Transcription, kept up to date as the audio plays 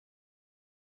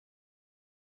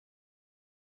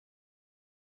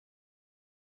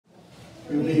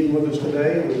you being with us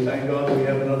today. We thank God that we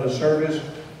have another service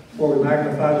where we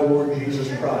magnify the Lord Jesus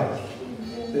Christ.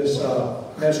 This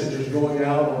message is going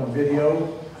out on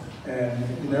video,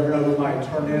 and you never know who might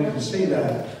turn in and see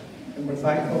that. And we're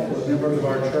thankful for the members of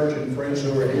our church and friends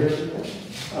who are here.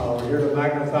 We're here to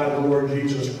magnify the Lord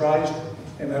Jesus Christ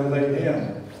and elevate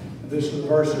Him. This is the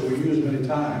verse that we use many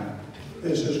times.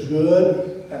 This is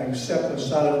good and accepted in the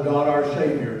sight of God our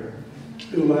Savior,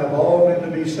 who will have all men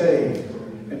to be saved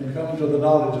and come to the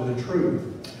knowledge of the truth.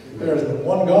 There is but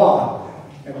one God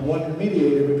and one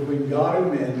mediator between God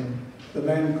and men, the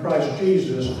man Christ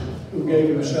Jesus, who gave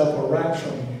Himself a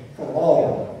ransom for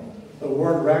all. The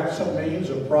word ransom means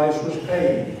a price was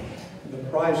paid. And the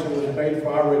price that was paid for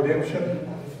our redemption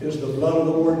is the blood of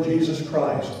the Lord Jesus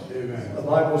Christ. Amen. The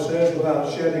Bible says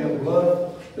without shedding of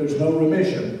blood, there's no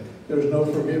remission. There's no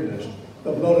forgiveness.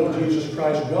 The blood of Jesus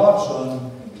Christ, God's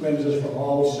Son, cleanses from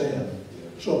all sin.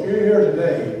 So if you're here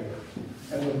today,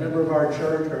 as a member of our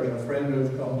church or as a friend who's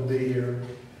come to be here,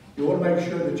 you want to make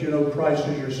sure that you know Christ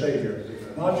is your Savior.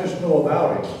 Not just know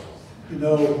about Him. You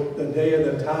know the day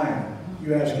and the time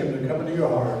you ask Him to come into your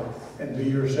heart and be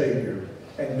your Savior.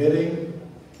 Admitting,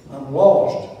 I'm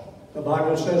lost. The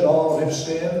Bible says all have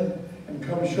sinned and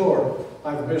come short.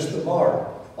 I've missed the mark.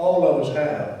 All of us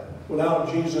have.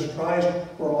 Without Jesus Christ,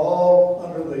 we're all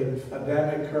under the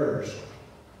Adamic curse.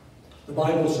 The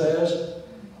Bible says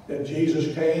that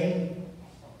Jesus came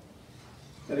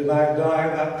that He might die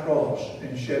on that cross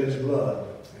and shed His blood.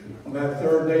 On that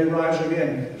third day, rise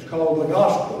again. It's called the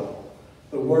gospel.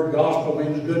 The word gospel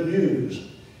means good news.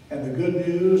 And the good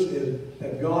news is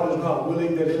that God is not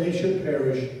willing that any should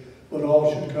perish, but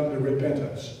all should come to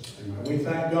repentance. And we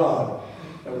thank God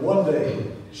that one day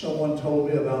someone told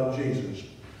me about Jesus.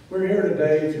 We're here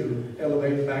today to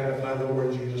elevate and magnify the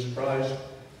Lord Jesus Christ.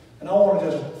 And I want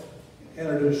to just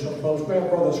introduce some folks. We have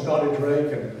Brother Scotty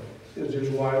Drake and his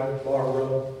wife,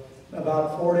 Barbara.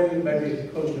 About 40, maybe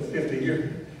close to 50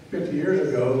 years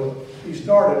ago, he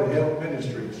started Health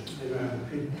Ministries. Amen.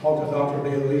 He talked to Dr.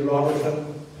 Lee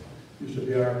Robertson, used to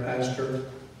be our pastor.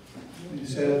 He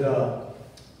said,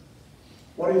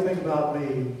 what do you think about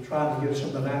me trying to get some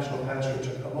of the national pastors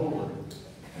to come over?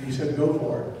 And he said, go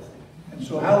for it. And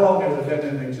so how long has it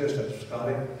been in existence,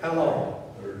 Scotty? How long?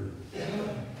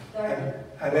 30.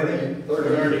 How many?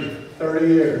 30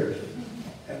 years.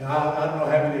 And I don't know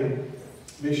how many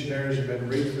missionaries have been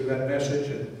reached through that message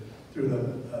and through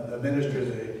the ministry,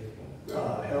 the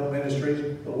health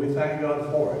ministries, but we thank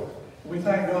God for it. And we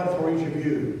thank God for each of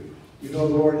you. You know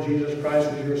the Lord Jesus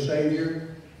Christ is your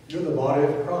Savior. You're the body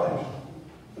of Christ.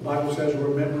 The Bible says we're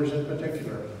members in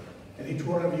particular. And each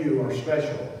one of you are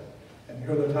special. And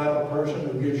you're the type of person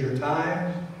who gives your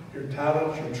time, your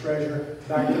talents, your treasure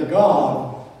back to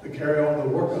God to carry on the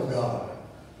work of God.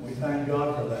 And we thank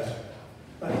God for that.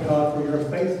 Thank God for your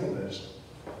faithfulness.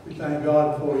 We thank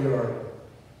God for your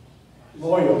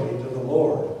loyalty to the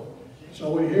Lord.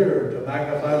 So we're here to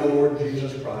magnify the Lord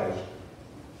Jesus Christ.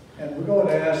 And we're going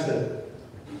to ask that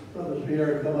Brother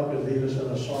Pierre come up and lead us in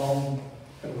a song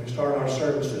as we start our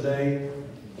service today.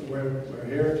 We're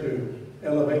here to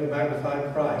elevate and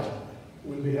magnify Christ.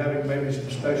 We'll be having maybe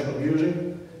some special music.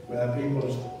 We'll have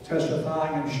people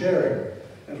testifying and sharing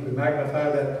as we magnify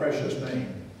that precious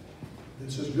name.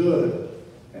 This is good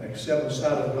and accept the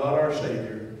sight of God our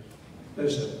Savior.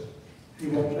 Listen, He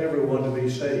wants everyone to be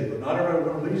saved, but not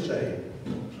everyone will be saved.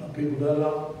 Some people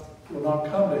will not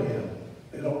come to Him.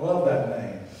 They don't love that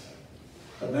name.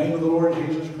 The name of the Lord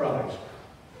Jesus Christ.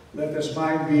 Let this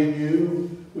mind be in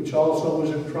you, which also was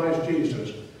in Christ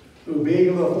Jesus, who being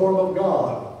in the form of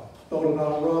God, thought it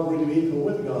not robbery to be equal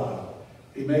with God.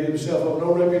 He made Himself of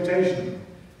no reputation,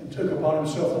 and took upon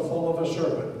Himself the form of a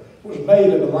servant, was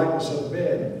made in the likeness of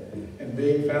men, and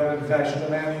being found in fashion of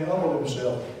man, He humbled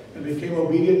Himself, and became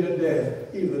obedient to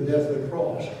death, even the death of the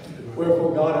cross.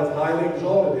 Wherefore God hath highly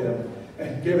exalted Him,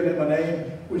 and given Him a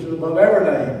name which is above every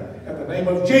name, at the name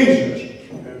of Jesus.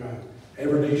 Amen.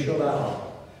 Every knee shall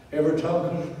bow, every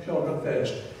tongue shall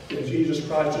confess that Jesus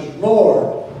Christ is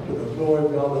Lord, to the glory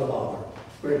of God the Father.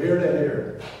 We're here to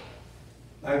hear.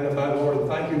 Magnify the Lord, and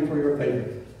thank you for your favor.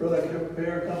 Brother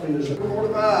Pierre, come lead us.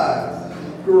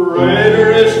 45.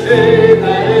 Greater is He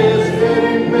that is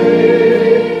in me.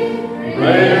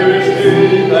 Greater is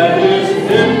He that is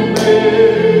in me.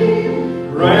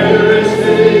 Greater is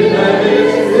He that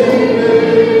is in me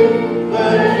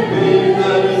than he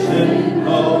that is in the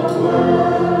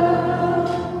world.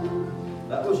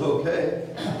 That was okay,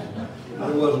 but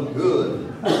it wasn't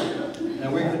good. And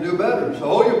we can do better. So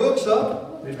hold your books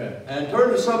up. Amen. And turn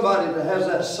to somebody that has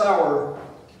that sour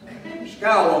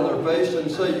scowl on their face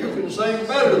and say, you can sing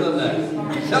better than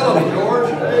that. Tell them,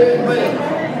 George. Amen.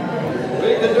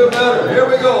 We can do better. Here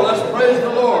we go. Let's praise the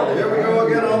Lord. Here we go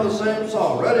again on the same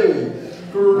song. Ready?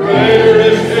 Greater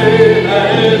is He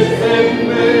that is in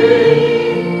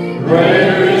me.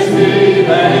 Greater is He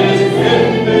that is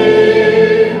in me.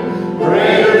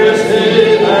 Greater is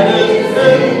He that is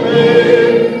in me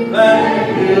than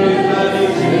He that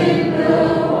is in me.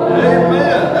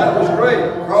 Amen. That was great.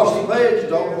 Across the page,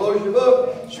 don't close your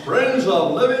book. Springs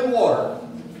of living water.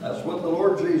 That's what the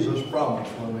Lord Jesus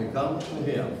promised when we come to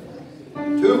Him.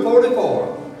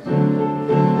 244.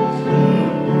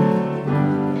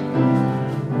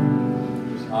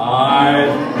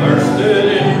 I thirsted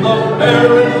in the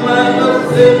barren land of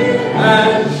sin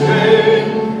and shame,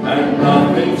 and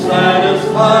nothing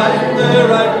satisfying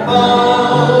there I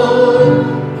found.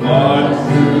 But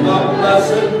to the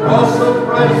blessed cross of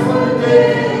Christ from the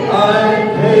day I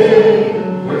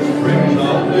came, where springs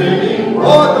of living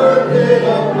water did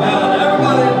abound.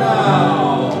 Everybody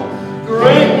now,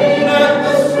 drinking at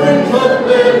the springs of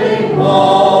living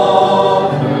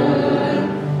water.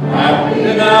 Happy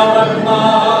now am I,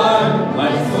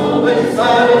 my soul is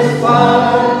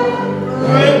satisfied,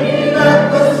 drinking at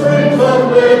the springs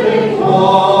of living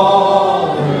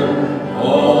water.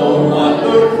 Oh,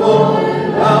 wonderful,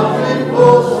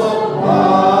 bountiful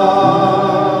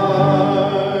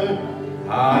supply.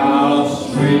 How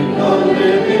sweet the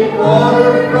living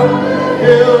water from the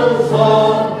hills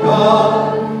of God.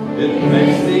 It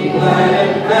makes me glad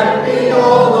and happy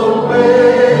all the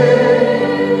way.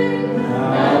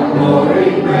 Now glory,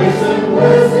 grace, and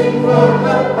blessing from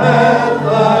the path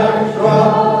I've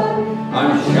trod.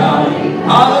 I'm shouting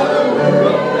hallelujah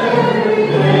every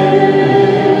day.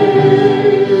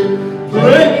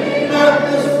 Drinking at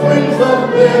the springs of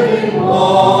living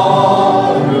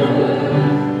water.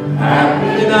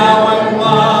 Happy now am I,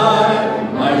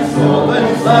 my soul is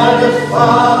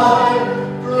satisfied,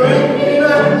 drinking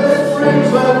at the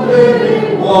springs of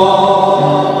living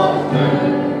water.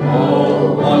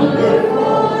 Oh,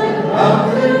 wonderful and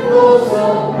bountiful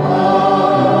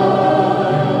supply.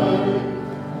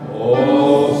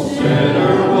 Oh,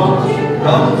 sinner, won't you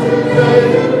come today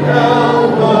to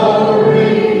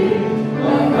Calvary?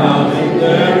 The fountain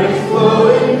there is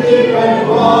flowing deep and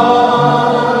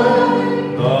wide.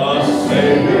 The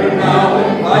Savior now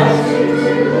invites you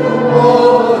to the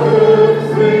water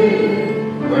free,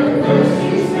 where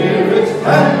thirsty spirits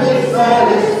can be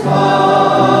satisfied.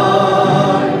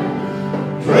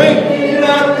 Drinking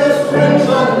at the springs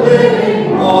of living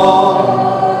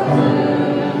water.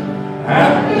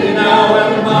 Happy now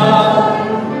am I,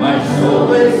 my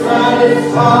soul is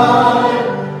satisfied.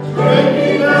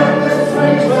 Drinking at the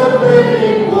springs of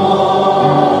living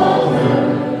water.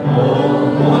 Oh,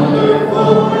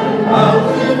 wonderful and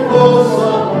bountiful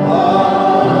supply.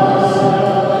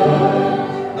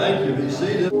 Thank you. Be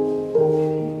seated.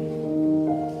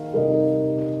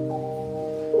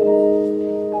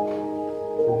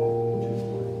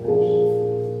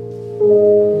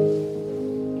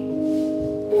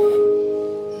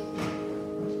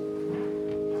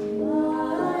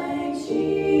 My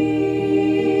Jesus.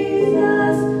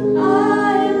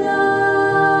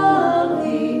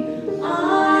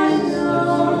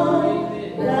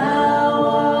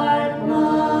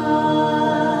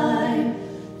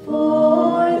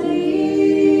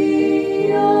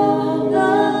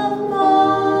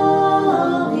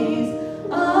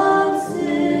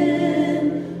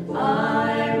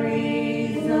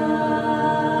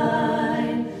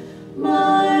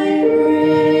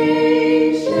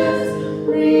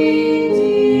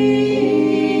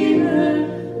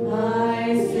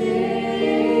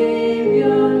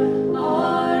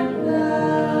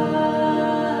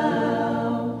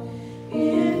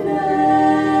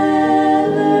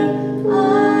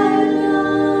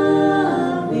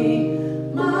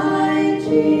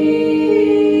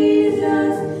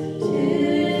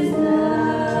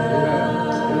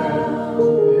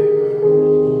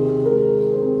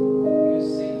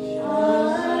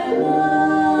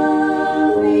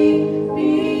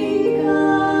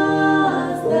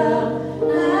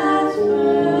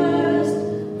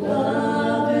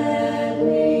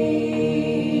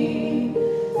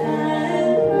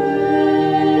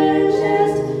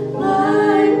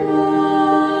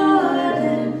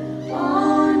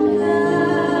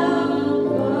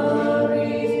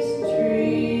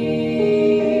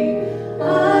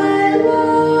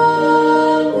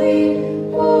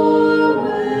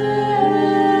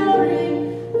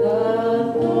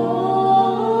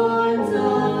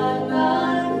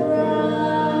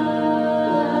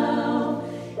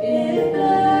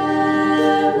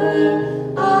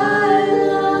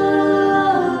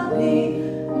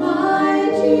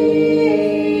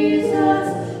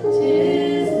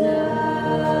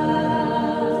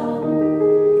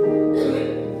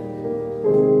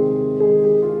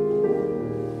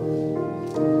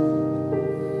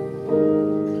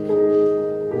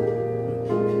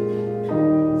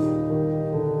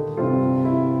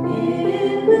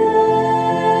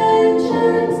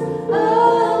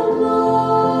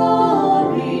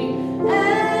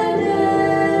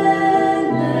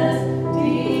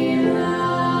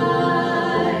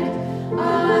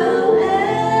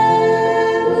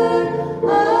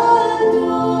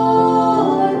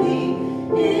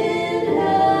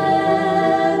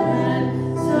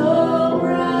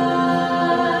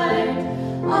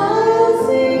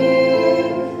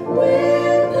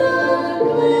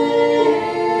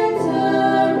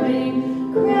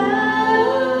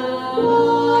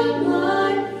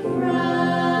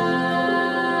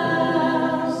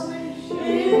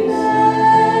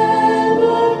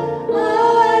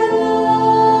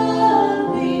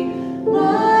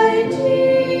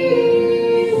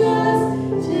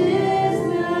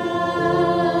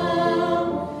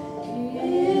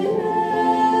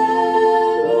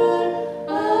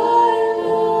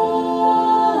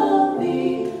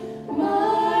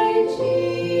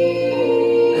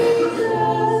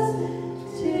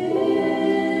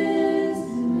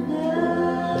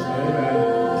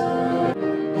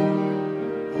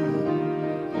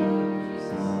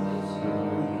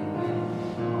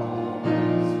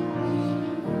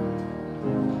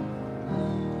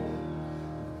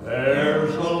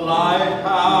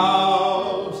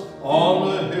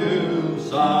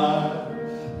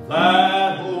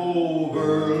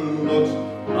 looks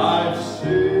like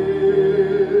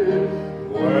sin.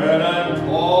 When I'm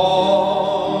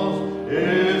tossed,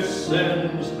 it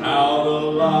sends out a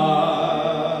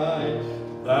light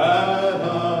that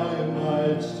I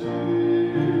might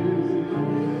see.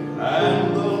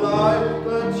 And the light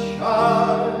that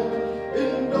shines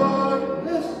in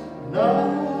darkness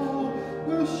now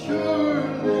will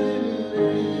surely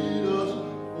lead us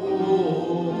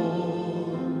home.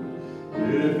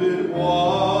 If it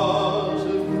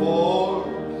wasn't for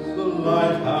the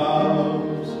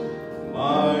lighthouse,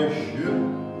 my ship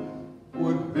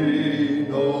would be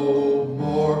no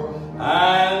more.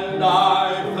 And I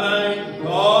thank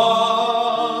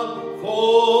God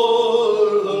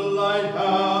for the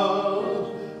lighthouse.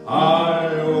 I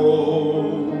owe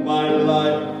my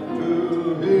life to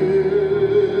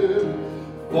Him,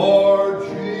 for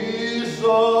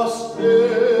Jesus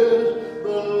is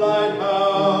the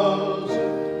lighthouse,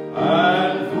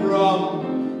 and from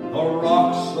the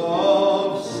rocks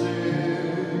of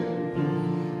sin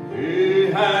He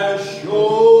has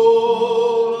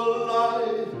shown a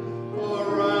light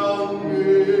around me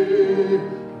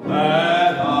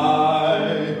that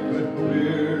I could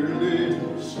clearly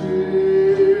see.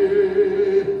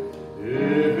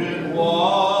 If it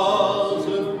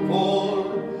wasn't for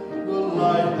the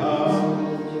lighthouse,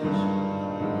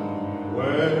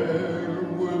 where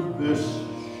would this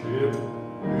ship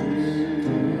be?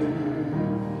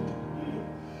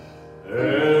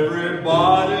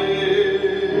 Everybody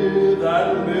that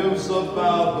lives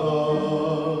about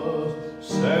us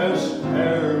says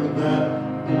tear that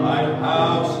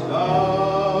lighthouse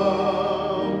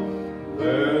down.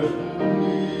 There's no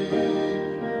need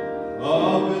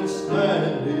of it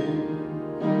standing.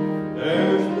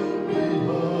 There's no need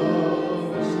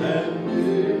of it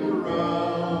standing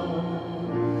around.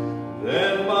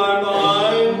 Then my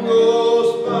mind goes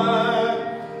back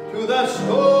to that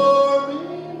stormy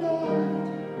night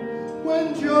when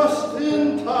just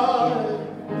in time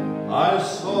I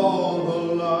saw the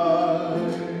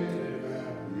light.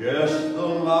 Yes, the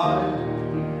light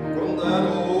from that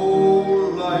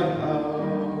old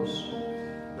lighthouse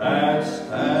that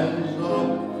stands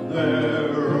up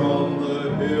there on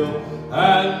the hill.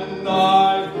 And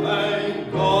I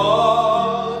thank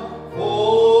God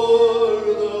for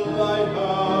the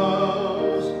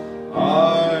lighthouse. I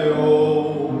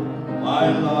owe my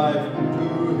life to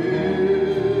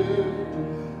Him,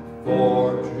 for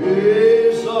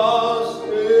Jesus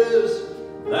is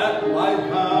that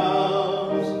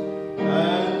lighthouse,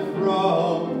 and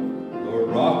from the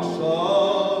rocks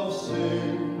of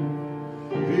sin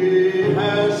He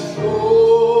has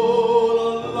shown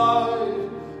a light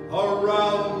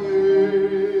around me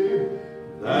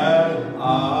that I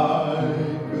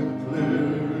could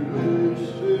clearly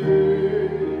see.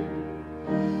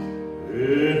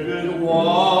 If it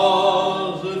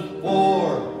wasn't for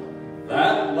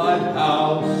that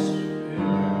lighthouse,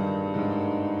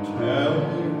 tell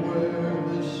me where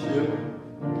the ship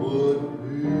would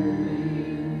be.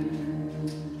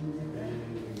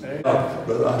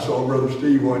 But I saw Brother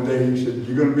Steve one day. He said,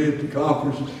 "You're going to be at the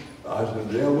conference?" I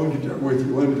said, "Yeah, we'll get there with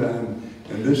you one time."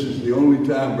 And this is the only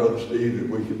time, Brother Steve, that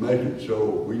we can make it.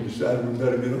 So we decided we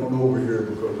better get on over here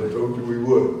because I told you we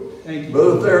would. Thank you.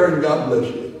 Brother Theron, God bless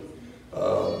you.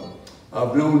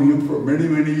 I've known him for many,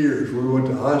 many years. We went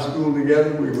to high school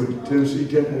together. We went to Tennessee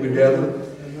Temple together.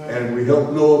 And we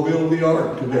helped Noah build the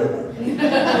ark together.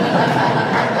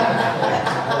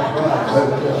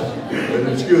 But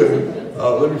it's good.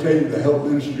 Let me tell you, the help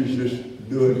ministry is just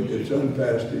doing, it's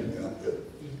unfasting.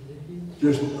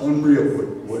 Just unreal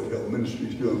what help ministry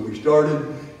is doing. We started,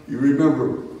 you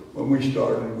remember when we just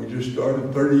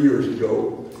started 30 years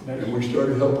ago. And we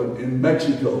started helping in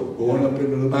Mexico, going up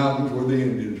into the mountains where the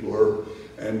Indians were,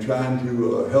 and trying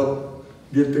to help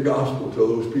get the gospel to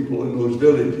those people in those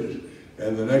villages.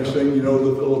 And the next thing you know,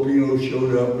 the Filipinos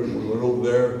showed up, and we went over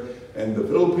there. And the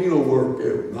Filipino work,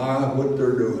 what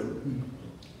they're doing.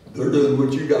 They're doing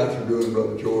what you guys are doing,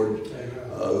 Brother George.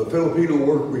 The Filipino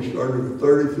work, we started with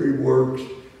 33 works,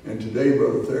 and today,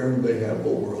 Brother Theron, they have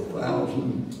over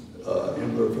 1,000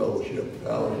 in their fellowship,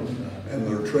 1,000. And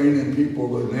they're training people.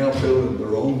 They're now building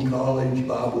their own college,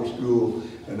 Bible school,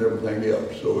 and everything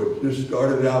else. So it just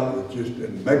started out with just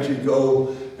in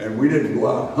Mexico, and we didn't go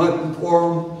out hunting for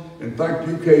them. In fact,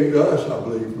 you came to us, I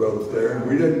believe, Brother Theron.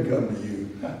 We didn't come to you,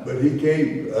 but he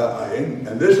came.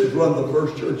 And this is one of the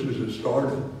first churches that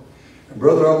started. And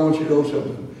brother, I want you to know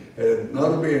something. Had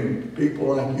not been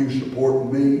people like you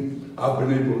supporting me, I've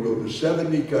been able to go to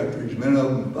 70 countries, many of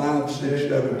them 5, 6,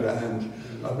 7 times.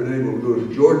 I've been able to go to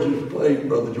George's place,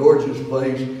 Brother George's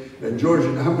place, And George,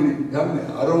 how many,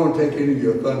 I don't want to take any of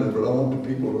your thunder, but I want the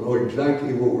people to know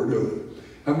exactly what we're doing.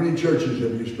 How many churches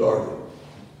have you started?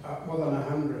 More than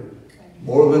 100.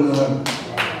 More than 100.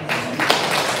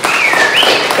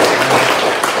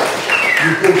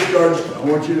 You folks started, I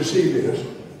want you to see this.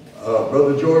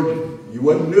 Brother George, you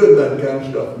wasn't doing that kind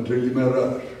of stuff until you met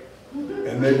us.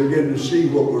 And they begin to see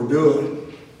what we're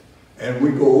doing. And we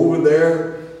go over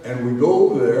there,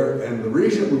 and the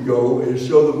reason we go is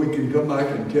so that we can come back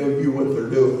and tell you what they're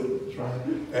doing. That's right.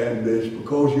 And it's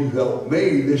because you helped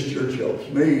me, this church helps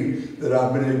me, that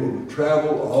I've been able to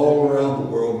travel all around the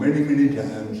world many, many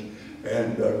times.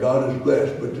 And God is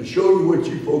blessed. But to show you what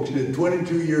you folks did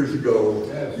 22 years ago,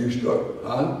 yes. You start,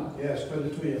 huh? Yes,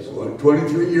 22 years ago. Well,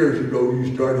 23 years ago,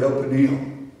 you started helping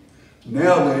him.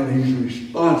 Now then, he's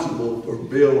responsible for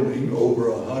building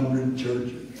over 100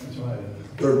 churches. That's right.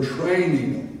 They're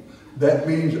training them. That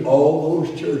means all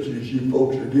those churches, you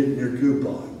folks are getting your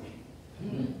coupons.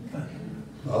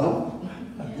 Huh?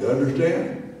 You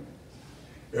understand?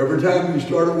 Every time you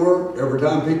start a work, every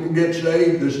time people get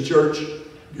saved, this church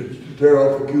gets to tear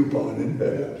off a coupon in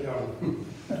heaven.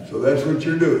 Yeah. So that's what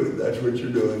you're doing. That's what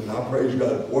you're doing. And I praise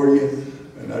God for you.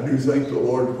 And I do thank the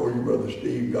Lord for you, Brother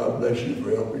Steve. God bless you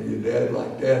for helping your dad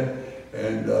like that.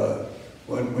 And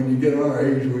when you get our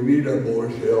age, we need our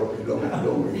boys to help you,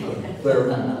 don't we?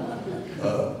 There.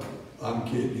 I'm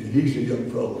kidding you. He's a young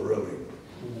fellow, really.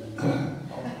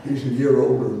 He's a year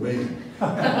older than me.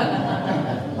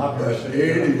 But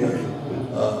anyway,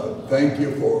 thank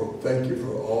you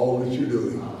for all that you're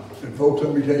doing. And folks,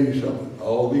 let me tell you something.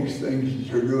 All these things that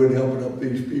you're doing, helping up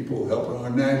these people, helping our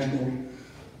nationals,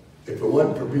 if it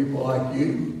wasn't for people like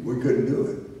you, we couldn't do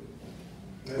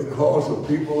it. Because of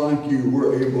people like you,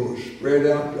 we're able to spread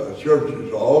out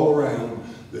churches all around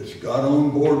that's got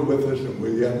on board with us, and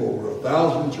we have over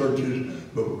 1,000 churches,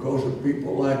 but because of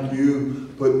people like you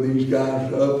putting these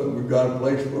guys up and we've got a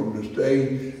place for them to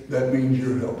stay, that means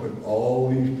you're helping all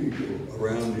these people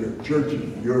around your churches.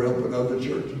 You're helping other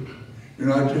churches. You're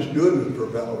not just doing it for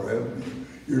Valor Avenue.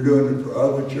 You're doing it for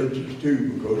other churches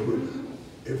too, because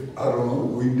I don't know,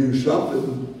 we do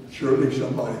something, surely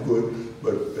somebody would,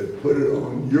 but put it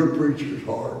on your preacher's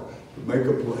heart to make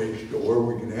a place to where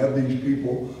we can have these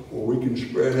people, where we can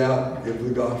spread out and give the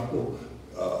gospel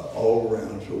all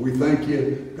around. So we thank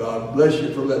you. God bless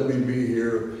you for letting me be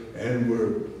here. And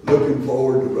we're looking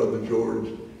forward to Brother George.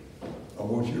 I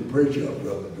want you to preach up,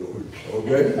 Brother George.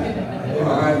 Okay?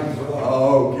 All right?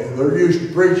 Okay. They're used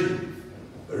to preaching.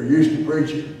 They're used to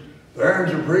preaching.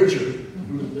 There's a preacher.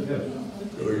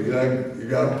 So you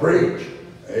got to preach.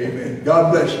 Amen.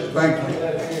 God bless you. Thank you.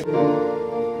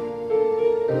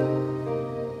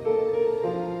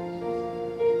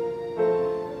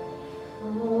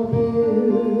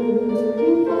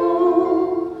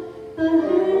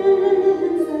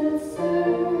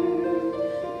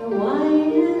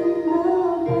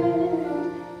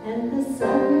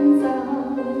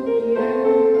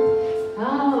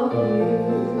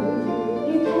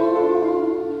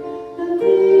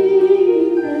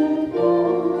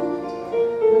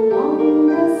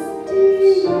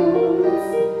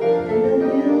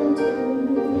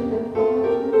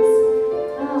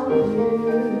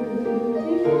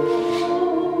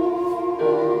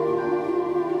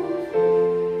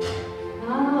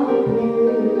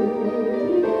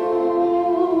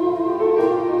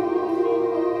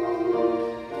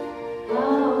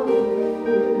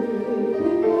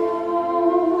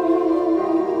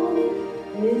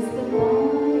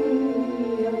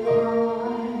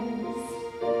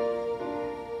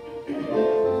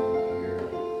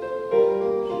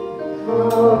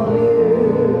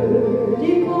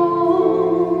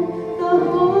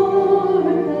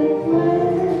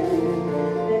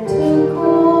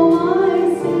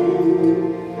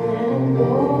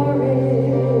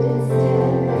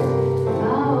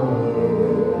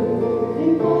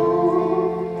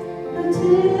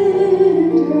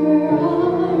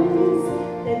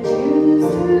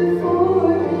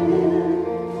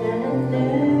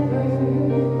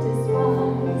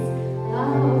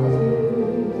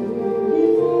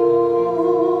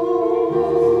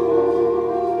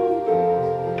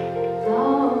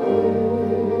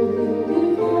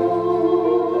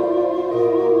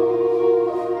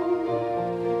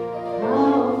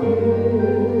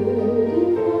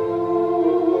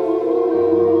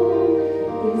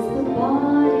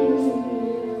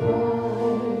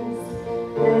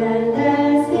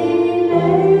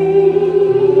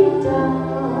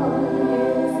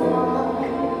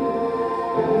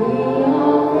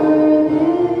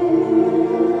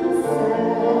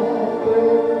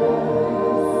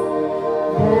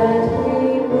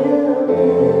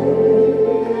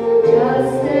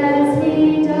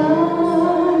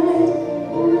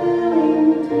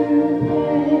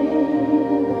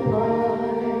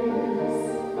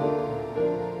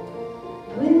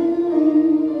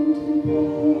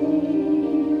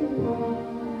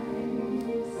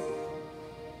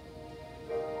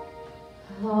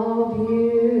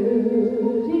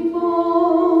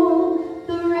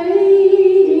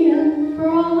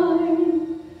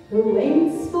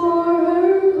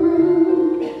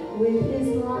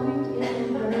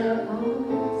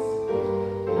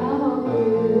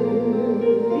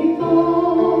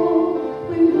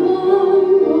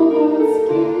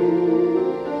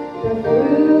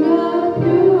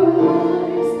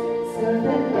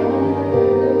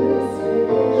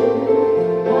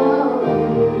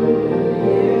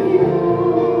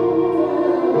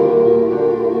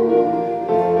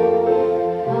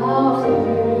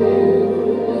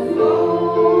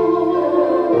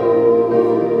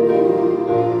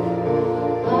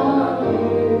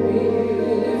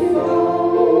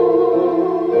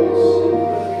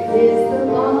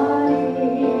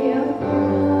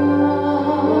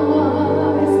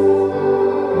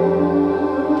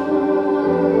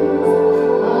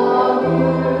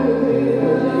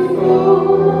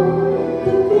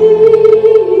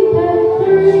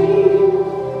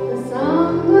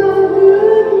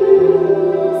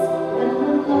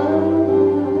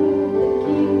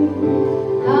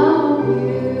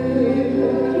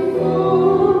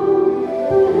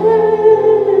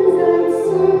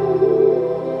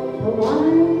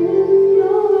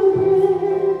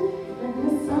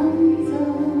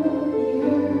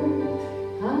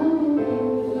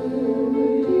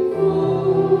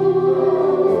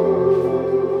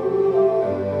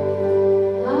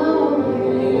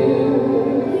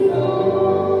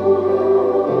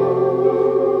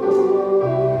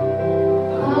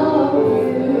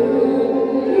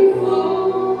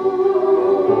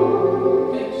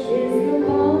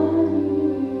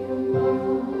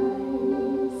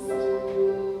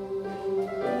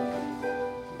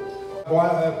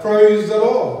 Praise the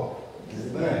Lord.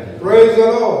 Amen. Praise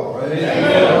the Lord.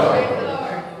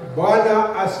 Amen.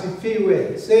 Bwana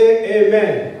asifiwe. Say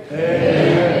amen.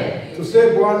 Amen. To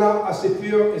say Bwana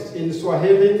asifiwe is in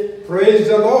Swahili. Praise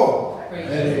the Lord.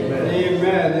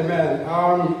 Amen. Amen.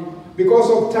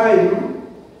 Because of time,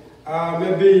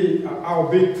 maybe I'll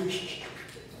be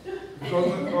because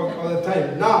of the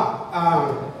time. Now,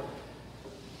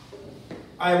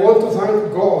 I want to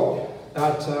thank God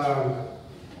that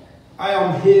I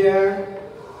am here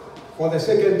for the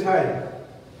second time.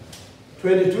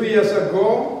 22 years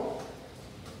ago,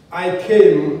 I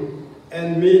came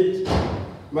and meet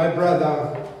my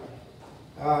brother,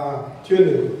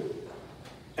 Kungu.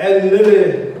 And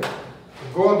really,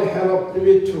 God helped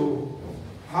me to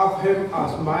have him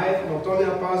as not only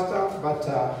a pastor, but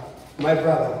my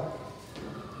brother.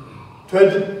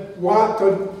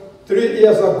 23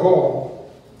 years ago,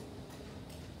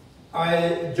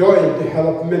 I joined the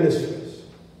Help Ministries.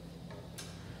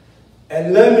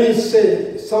 And let me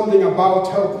say something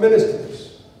about Help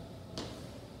Ministries.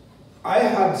 I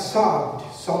had served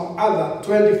some other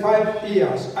 25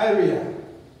 years area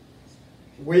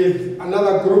with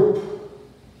another group.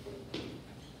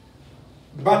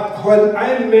 But when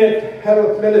I met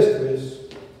Help Ministries,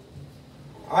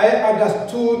 I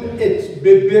understood its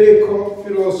biblical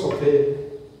philosophy,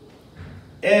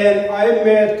 and I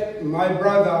met my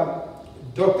brother,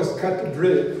 Dr. Scott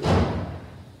Drake,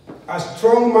 a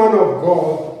strong man of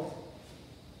God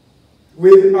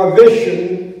with a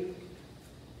vision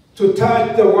to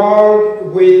touch the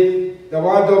world with the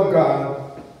Word of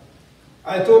God.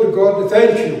 I told God,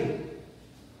 thank you,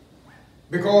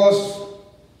 because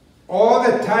all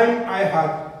the time I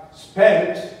had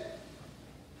spent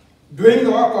doing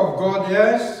the work of God,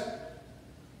 yes,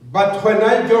 but when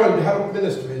I joined Help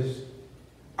Ministries,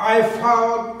 I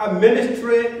found a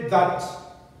ministry that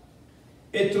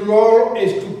its role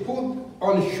is to put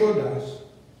on shoulders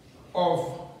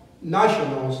of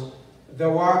nationals the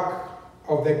work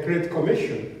of the Great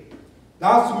Commission.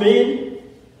 That means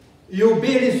you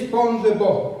be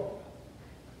responsible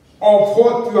of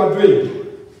what you are doing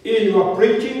in your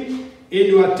preaching, in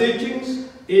your teachings,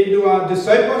 in your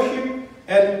discipleship,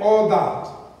 and all that.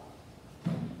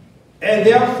 And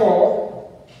therefore,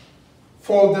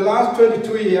 for the last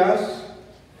 22 years,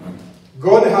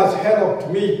 God has helped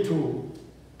me to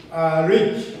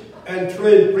reach and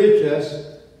train preachers.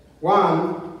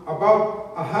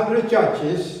 About 100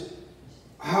 churches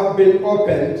have been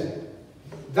opened.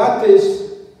 That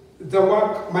is the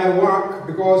work, my work,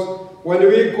 because when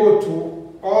we go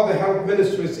to all the Help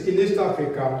Ministries in East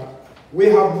Africa, we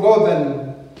have more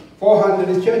than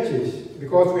 400 churches,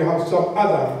 because we have some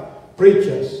other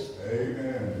preachers.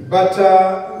 Amen. But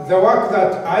the work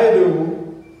that I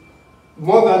do,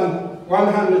 more than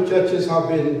 100 churches have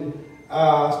been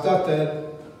started.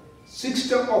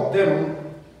 60 of them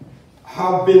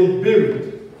have been built.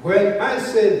 When I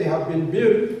say they have been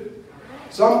built,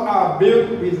 some are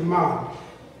built with mud.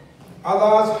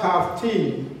 Others have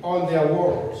tin on their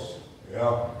walls.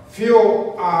 Yeah.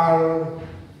 Few are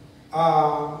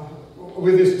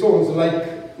with the stones,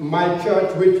 like my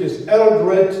church, which is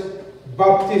Eldred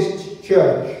Baptist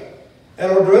Church.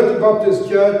 Eldred Baptist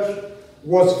Church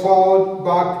was founded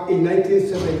back in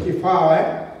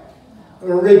 1975,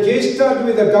 registered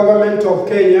with the government of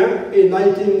Kenya in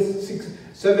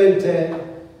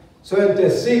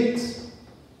 1976,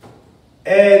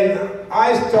 and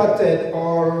I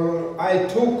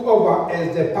took over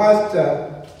as the pastor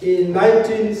in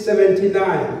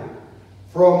 1979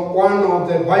 from one of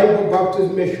the Bible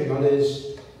Baptist missionaries,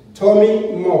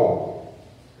 Tommy Moore.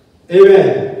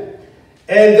 Amen.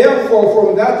 And therefore,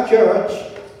 from that church,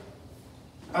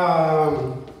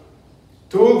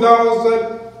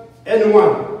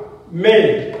 2001,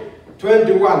 May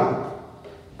 21,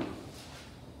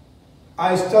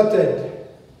 I started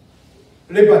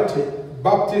Liberty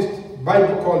Baptist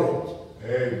Bible College.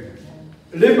 Hey.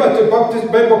 Liberty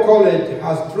Baptist Bible College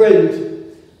has trained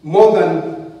more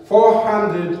than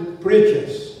 400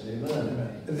 preachers. Amen.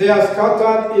 They are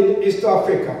scattered in East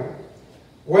Africa.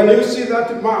 When you see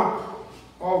that map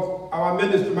of our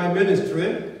ministry, my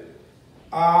ministry,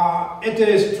 it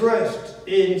is stressed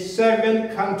in 7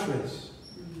 countries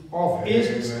of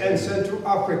East and Central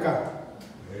Africa.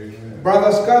 Amen.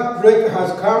 Brother Scott Drake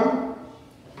has come.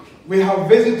 We have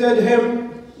visited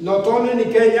him not only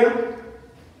in Kenya,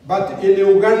 but in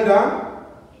Uganda,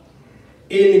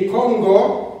 in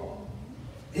Congo.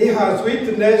 He has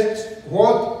witnessed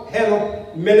what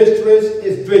Help Ministries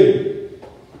is doing.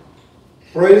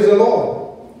 Praise the Lord.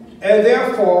 And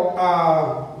therefore,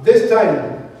 this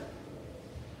time,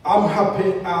 I'm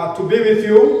happy to be with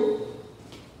you.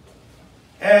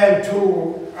 and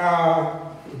to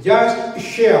just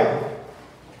share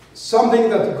something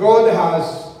that God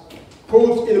has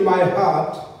put in my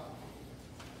heart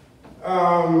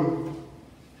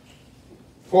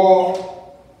for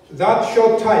that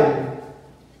short time.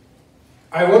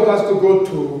 I want us to go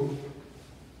to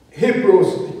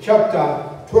Hebrews chapter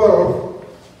 12.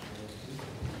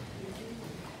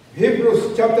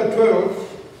 Hebrews chapter 12.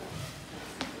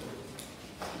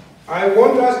 I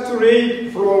want us to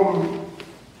read from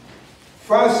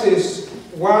verses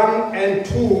 1 and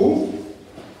 2.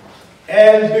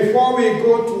 And before we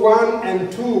go to 1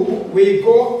 and 2, we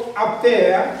go up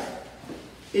there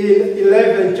in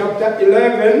 11, chapter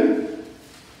 11.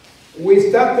 We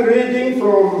start reading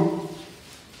from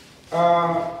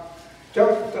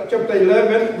chapter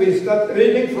 11. We start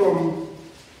reading from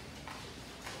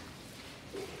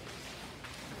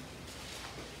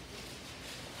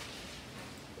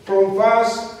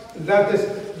verse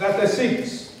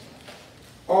 36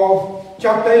 of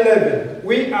chapter 11.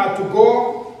 We are to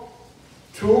go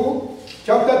to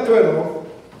chapter 12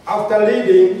 after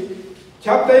reading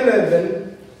chapter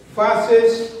 11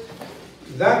 verses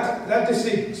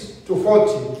 36 to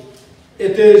 40.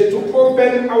 It is to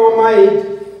open our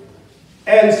mind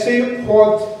and see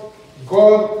what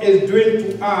God is doing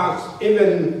to us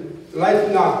even right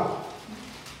now.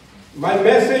 My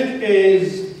message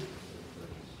is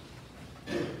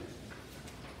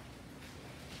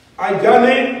a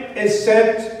journey is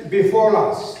set before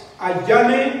us. A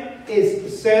journey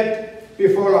is set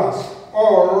before us,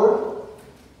 or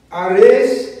a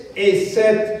race is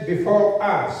set before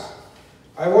us.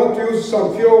 I want to use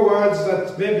some few words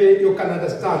that maybe you can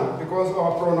understand, because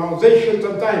our pronunciation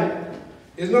sometimes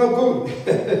is not good.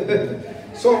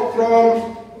 So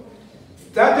from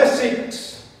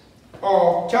 36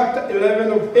 of chapter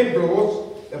 11 of Hebrews,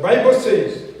 the Bible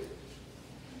says,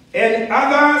 "And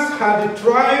others had the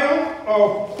trial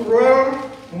of cruel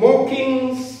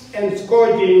mockings and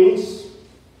scourgings,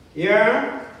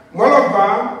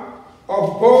 moreover,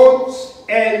 of boats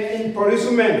and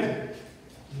imprisonment.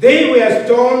 They were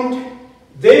stoned,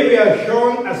 they were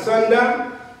shorn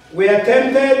asunder, were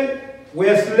tempted,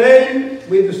 were slain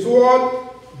with the sword.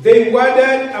 They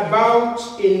wandered about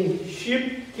in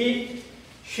sheepskins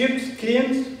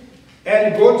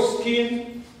and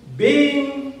goatskins,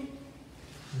 being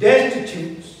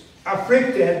destitute,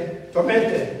 afflicted,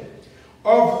 tormented,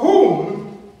 of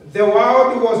whom the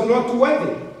world was not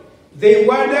worthy. They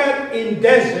wandered in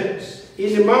deserts,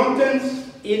 in mountains,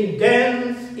 in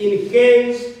dens, in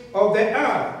caves of the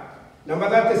earth." Number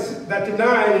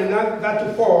 39 and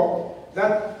 34,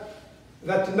 that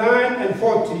 9 and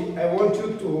 40, I want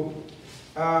you to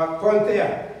point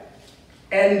there.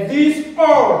 "And these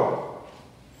all,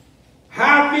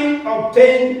 having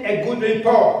obtained a good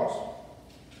report,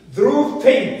 through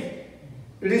faith,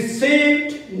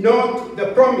 received not the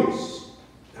promise."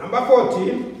 Number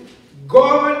 40,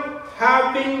 "God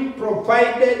having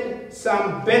provided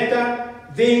some better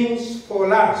things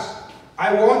for us."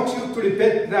 I want you to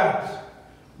repeat that.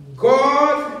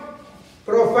 God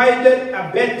provided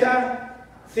a better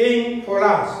thing for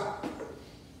us.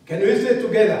 Can we say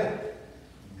together?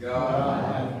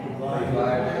 God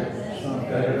provided some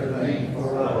better thing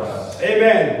for us.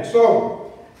 Amen.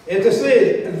 So, it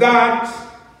says that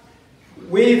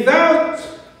without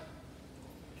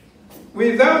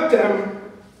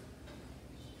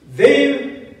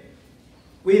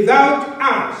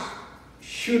us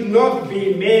should not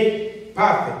be made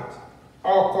perfect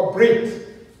or complete.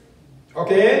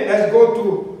 Okay, let's go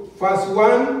to verse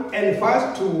 1 and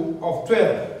verse 2 of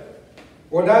 12.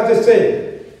 What does it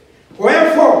say?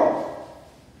 "Wherefore,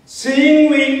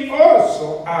 seeing we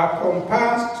also are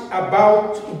compassed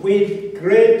about with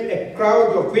great a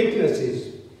crowd of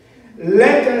witnesses,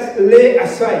 let us lay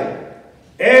aside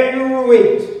every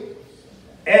weight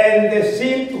and the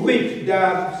sin which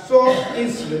doth so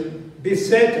easily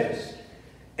beset us,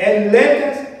 and let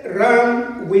us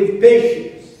run with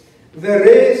patience the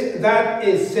race that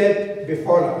is set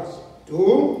before us.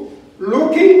 2,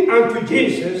 looking unto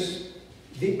Jesus,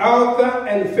 the author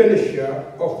and finisher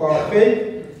of our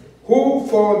faith, who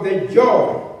for the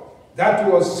joy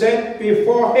that was set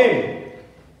before him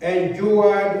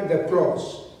endured the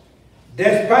cross,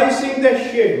 despising the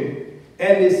shame,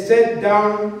 and is set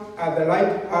down at the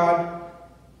right hand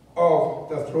of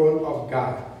the throne of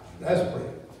God." Let's pray.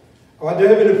 Our dear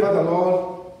Heavenly Father,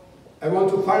 Lord, I want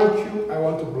to thank you, I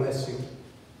want to bless you.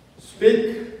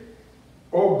 Speak,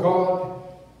 O God,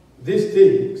 these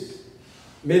things.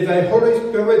 May thy Holy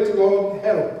Spirit, Lord,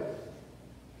 help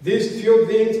these few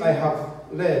things I have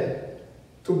read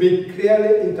to be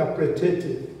clearly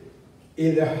interpreted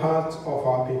in the hearts of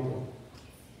our people.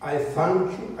 I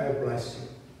thank you, I bless you.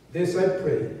 This I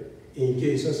pray in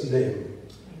Jesus' name.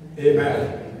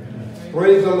 Amen.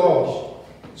 Praise the Lord.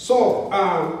 So,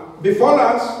 before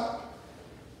us,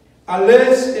 a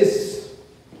list is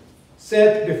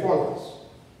set before us.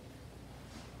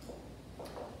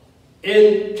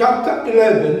 In chapter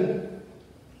 11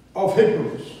 of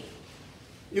Hebrews,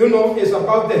 you know, it's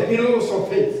about the heroes of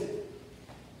faith.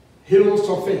 Heroes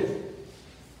of faith.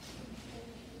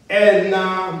 And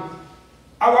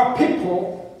our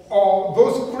people, or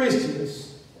those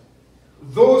Christians,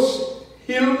 those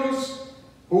heroes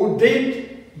who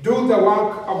did do the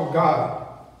work of God,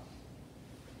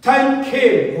 time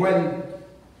came when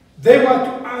they were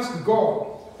to ask God,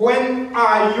 when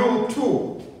are you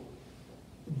to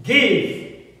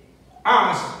give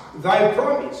us thy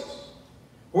promises?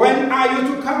 When are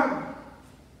you to come?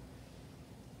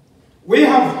 We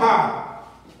have heard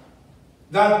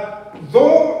that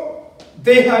though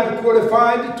they had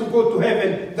qualified to go to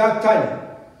heaven that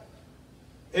time,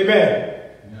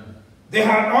 amen, they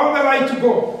had all the right to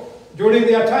go during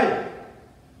their time.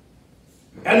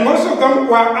 And most of them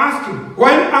were asking,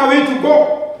 when are we to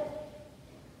go?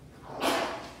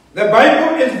 The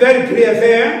Bible is very clear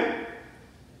there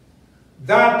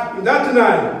that that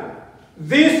night,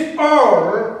 these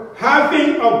all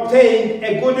having obtained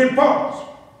a good report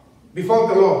before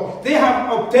the Lord. They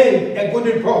have obtained a good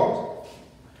report.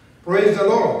 Praise the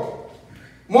Lord.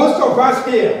 Most of us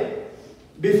here,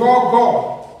 before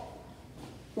God,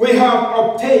 we have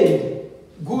obtained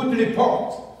good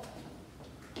report.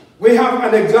 We have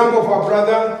an example of our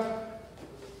brother,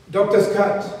 Dr.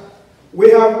 Scott.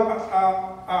 We have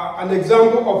an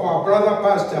example of our brother,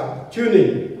 Pastor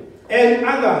Tuning, and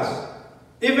others.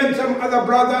 Even some other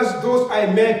brothers, those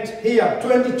I met here,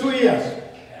 22 years.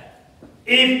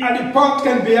 If a report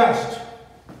can be asked,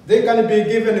 they can be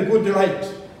given a good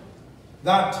right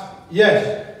that,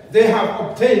 yes, they have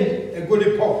obtained a good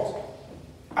report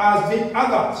as the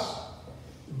others.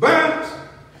 But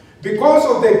because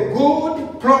of the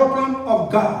good program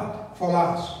of God for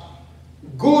us,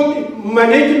 good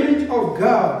management of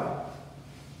God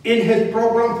in his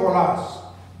program for us,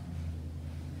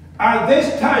 at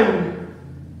this time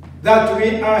that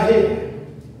we are here,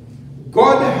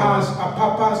 God has a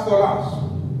purpose for us.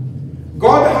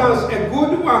 God has a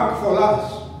good work for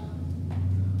us.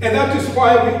 And that is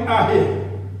why we are here.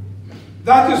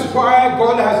 That is why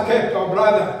God has kept our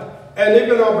brother, and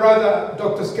even our brother,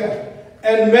 Dr. Scott,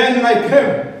 and men like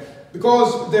him.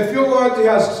 Because the few words he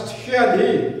has shared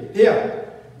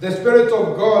here, the Spirit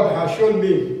of God has shown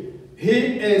me,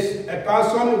 he is a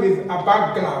person with a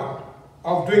background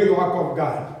of doing the work of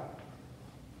God.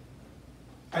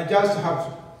 I just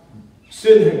have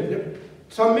seen him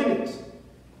some minutes.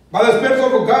 But the Spirit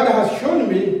of God has shown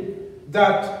me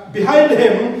that behind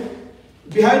him,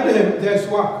 there's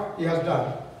work he has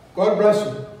done. God bless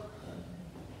you.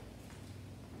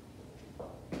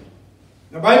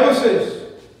 The Bible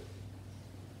says,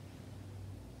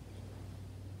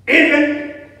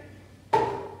 even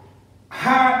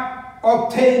had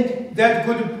obtained that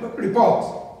good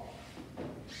report,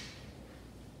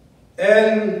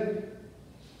 and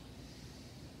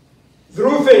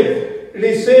through faith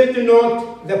received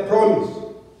not the promise.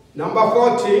 Number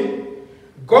 14,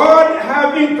 God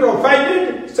having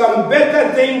provided some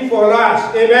better thing for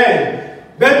us. Amen.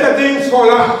 Better things for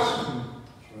us.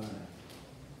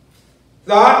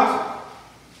 That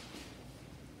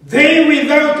they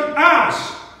without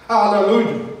us,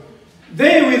 hallelujah,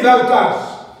 they without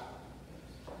us,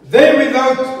 they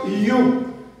without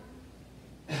you.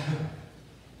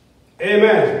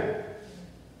 Amen.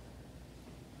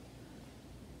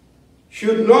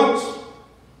 Should not,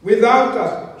 without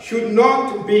us, should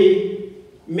not be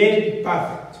made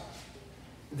perfect.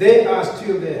 They are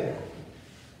still there.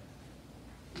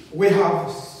 We have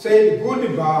said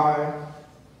goodbye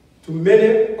to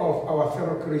many of our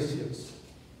fellow Christians.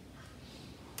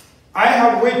 I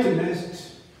have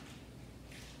witnessed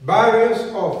various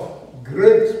of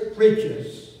great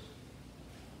preachers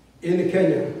in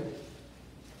Kenya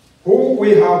who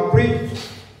we have preached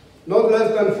not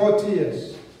less than 40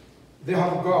 years. They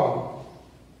have gone.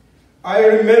 I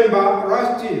remember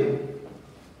last year,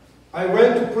 I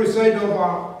went to preside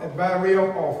over a burial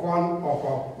of one of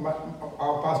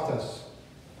our pastors.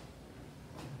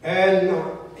 And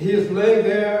he is laying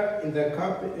there in the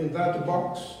cup, in that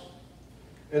box.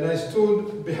 And I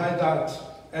stood behind that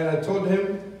and I told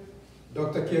him,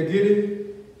 Dr.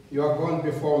 Kiagiri, you are gone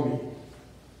before me.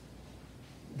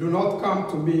 Do not come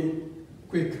to me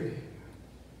quickly,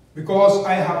 because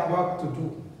I have work to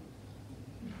do.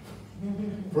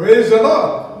 Praise the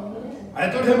Lord. I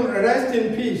told him, rest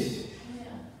in peace.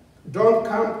 Don't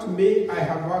come to me, I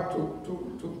have work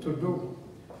to do.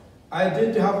 I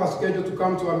didn't have a schedule to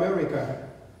come to America,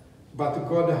 but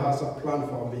God has a plan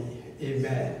for me.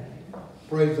 Amen.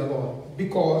 Praise the Lord.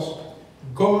 Because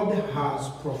God has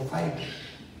provided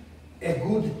a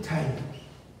good time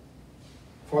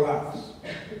for us.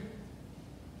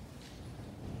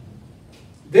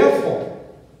 Therefore,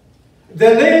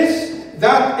 the race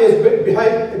that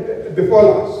is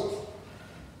before us,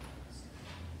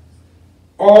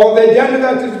 or the journey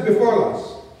that is before us,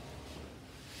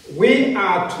 we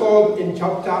are told in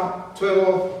chapter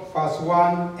 12, verse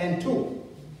 1 and 2.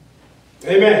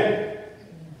 Amen.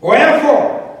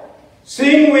 Wherefore,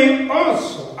 seeing we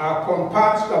also are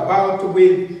compassed about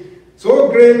with so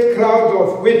great crowd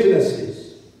of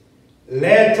witnesses,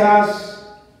 let us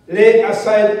lay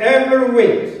aside every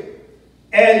weight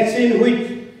and sin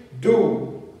which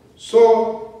do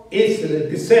so easily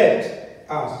beset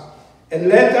us, and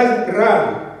let us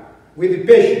run with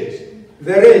patience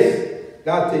the race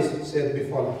that is set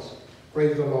before us.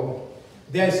 Praise the Lord.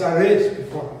 There is a race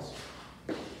before us,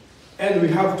 and we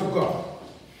have to go.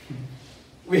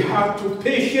 We have to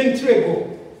patiently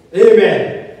go.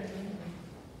 Amen.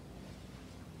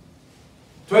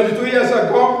 22 years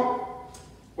ago,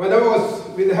 when I was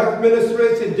with the health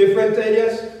ministries in different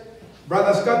areas,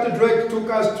 Brother Scott Drake took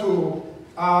us to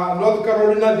North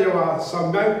Carolina. There were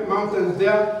some mountains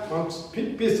there, Mount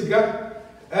Pisgah,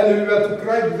 and we were to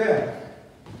climb there.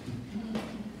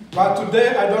 But today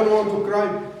I don't want to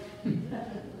climb.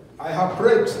 I have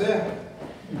breaks there.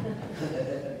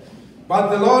 But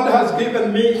the Lord has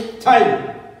given me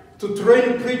time to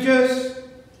train preachers,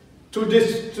 to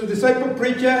disciple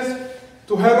preachers,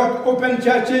 to help open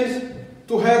churches,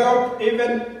 to help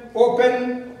even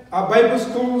open Bible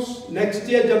schools. Next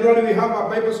year, January, we have a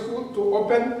Bible school to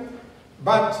open.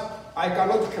 But I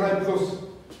cannot climb those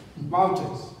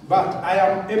mountains. But I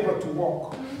am able to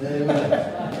walk. Amen.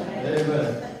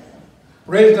 Amen.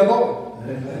 Praise the Lord.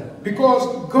 Amen.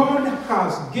 Because God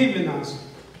has given us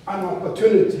an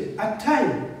opportunity, a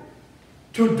time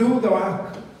to do the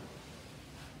work.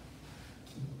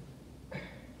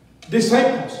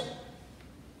 Disciples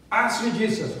asked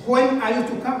Jesus, when are you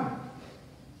to come?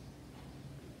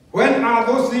 When are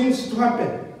those things to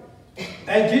happen?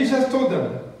 And Jesus told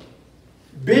them,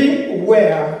 be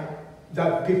aware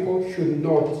that people should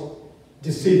not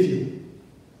deceive you.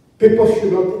 People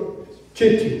should not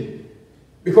cheat you.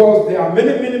 Because there are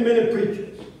many, many, many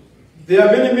preachers. There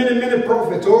are many, many, many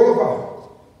prophets all over.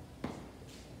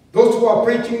 Those who are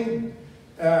preaching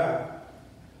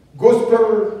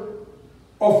gospel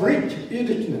of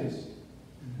richness.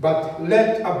 But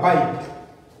let abide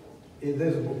in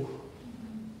this book.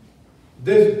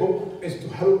 This book is to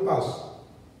help us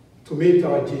to meet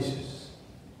our Jesus.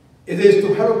 It is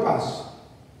to help us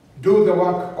do the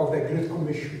work of the Great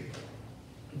Commission.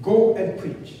 Go and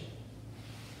preach.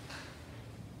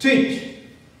 Teach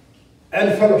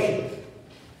and fellowship.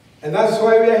 And that's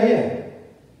why we are here.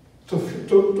 To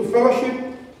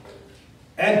fellowship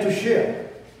and to share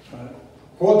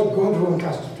what God wants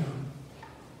us to do.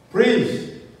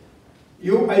 Please,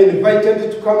 you are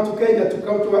invited to come to Kenya, to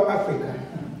come to Africa,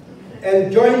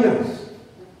 and join us.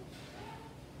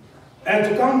 And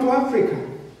to come to Africa,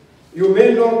 you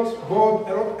may not board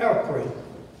an airplane.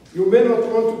 You may not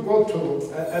want to go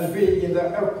to and be in the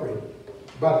airplane.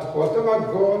 But whatever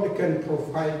God can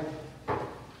provide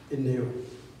in you,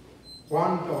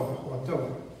 $1,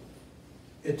 whatever,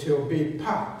 it will be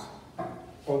part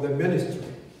of the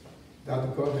ministry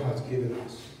that God has given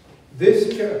us.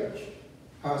 This church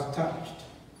has touched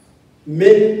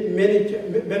many, many,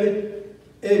 many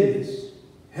areas.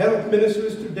 Health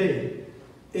ministries today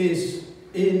is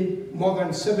in more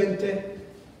than 70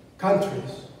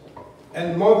 countries,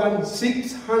 and more than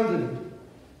 600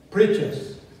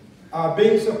 preachers are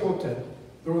being supported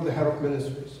through the health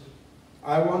ministries.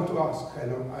 I want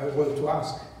to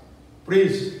ask,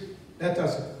 please let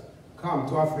us come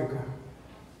to Africa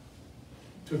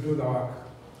to do the work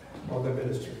of the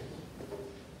ministry.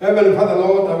 Heavenly Father,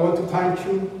 Lord, I want to thank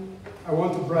you. I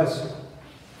want to bless you.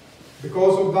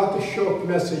 Because of that short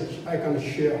message I can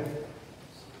share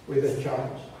with the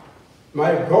church.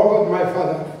 My God, my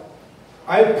Father,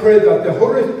 I pray that the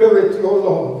Holy Spirit, O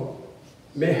Lord,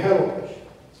 may help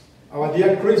our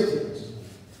dear Christians,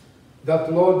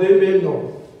 that, Lord, they may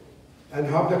know and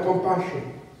have the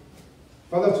compassion,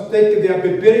 Father, to take their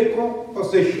biblical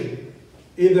position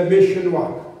in the mission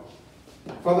work,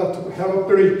 Father, to help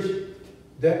reach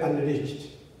the unreached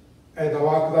and the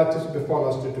work that is before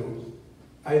us to do.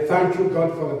 I thank you,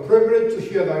 God, for the privilege to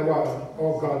share thy word,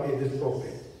 oh God, in this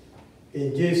pulpit.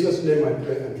 In Jesus' name I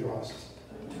pray and trust.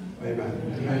 Amen.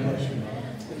 Amen.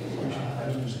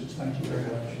 Thank you very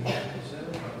much.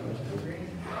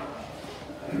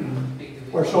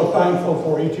 We're so thankful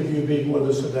for each of you being with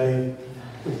us today.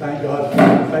 We thank God for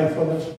your faithfulness.